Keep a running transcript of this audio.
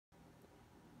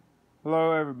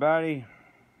Hello everybody,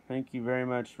 thank you very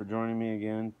much for joining me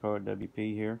again. Poet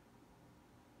WP here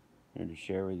to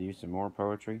share with you some more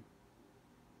poetry.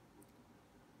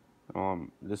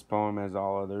 This poem, as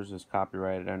all others, is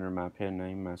copyrighted under my pen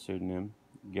name, my pseudonym,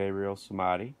 Gabriel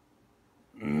Samadi.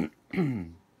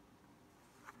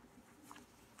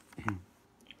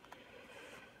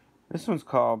 This one's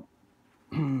called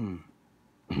sorry, I'm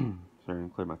going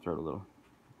to clear my throat a little.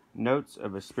 Notes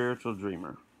of a Spiritual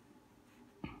Dreamer.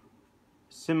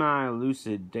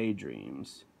 Semi-lucid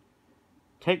daydreams.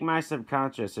 Take my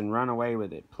subconscious and run away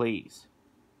with it, please.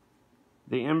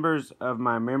 The embers of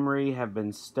my memory have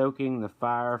been stoking the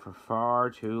fire for far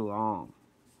too long.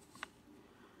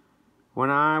 When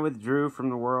I withdrew from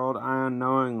the world, I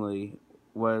unknowingly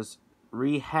was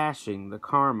rehashing the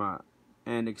karma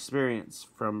and experience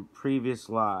from previous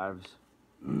lives.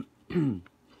 I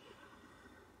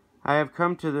have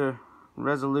come to the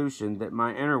resolution that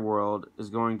my inner world is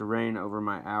going to reign over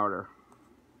my outer.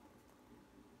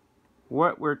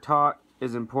 What we're taught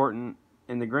is important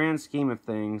in the grand scheme of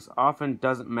things often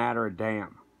doesn't matter a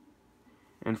damn,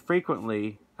 and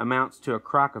frequently amounts to a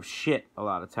crock of shit a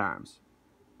lot of times.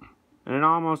 And it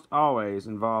almost always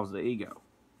involves the ego.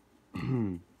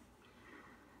 The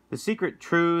secret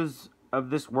truths of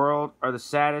this world are the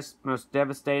saddest, most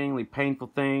devastatingly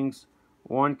painful things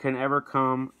one can ever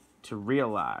come to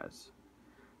realize.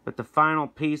 But the final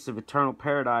piece of eternal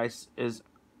paradise is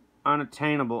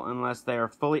unattainable unless they are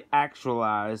fully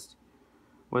actualized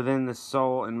within the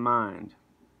soul and mind.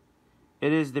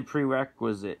 It is the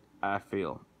prerequisite, I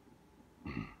feel.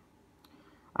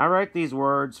 I write these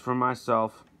words for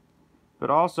myself,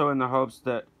 but also in the hopes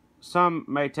that some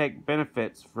may take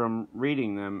benefits from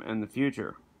reading them in the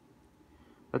future.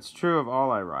 That's true of all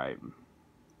I write.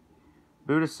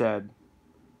 Buddha said,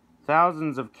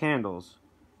 "Thousands of candles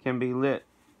can be lit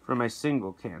from a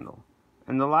single candle,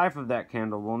 and the life of that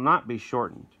candle will not be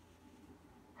shortened.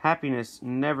 Happiness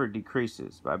never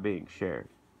decreases by being shared."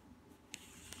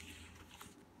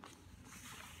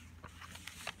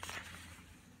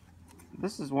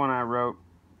 This is one I wrote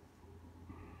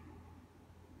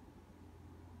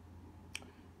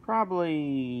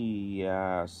probably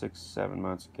 6-7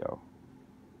 months ago.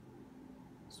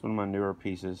 It's one of my newer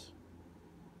pieces.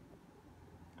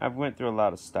 I've went through a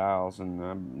lot of styles and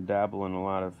I dabble in a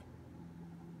lot of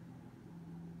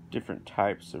different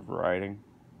types of writing.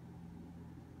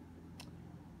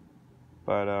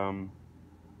 But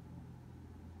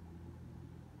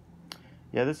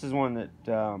yeah, this is one that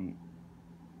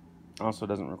also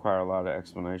doesn't require a lot of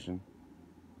explanation.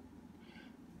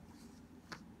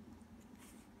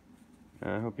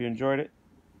 I hope you enjoyed it,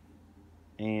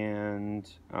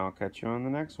 and I'll catch you on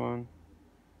the next one.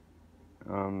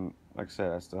 Like I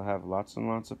said, I still have lots and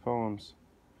lots of poems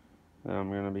that I'm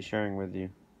going to be sharing with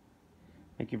you.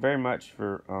 Thank you very much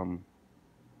for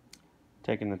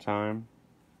taking the time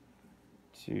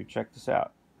to check this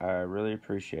out. I really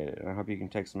appreciate it, and I hope you can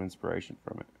take some inspiration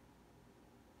from it.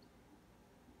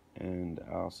 And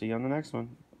I'll see you on the next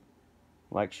one.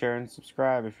 Like, share, and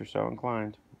subscribe if you're so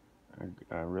inclined.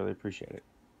 I really appreciate it.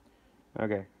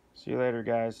 Okay, see you later,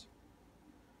 guys.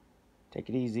 Take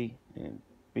it easy and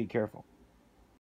be careful.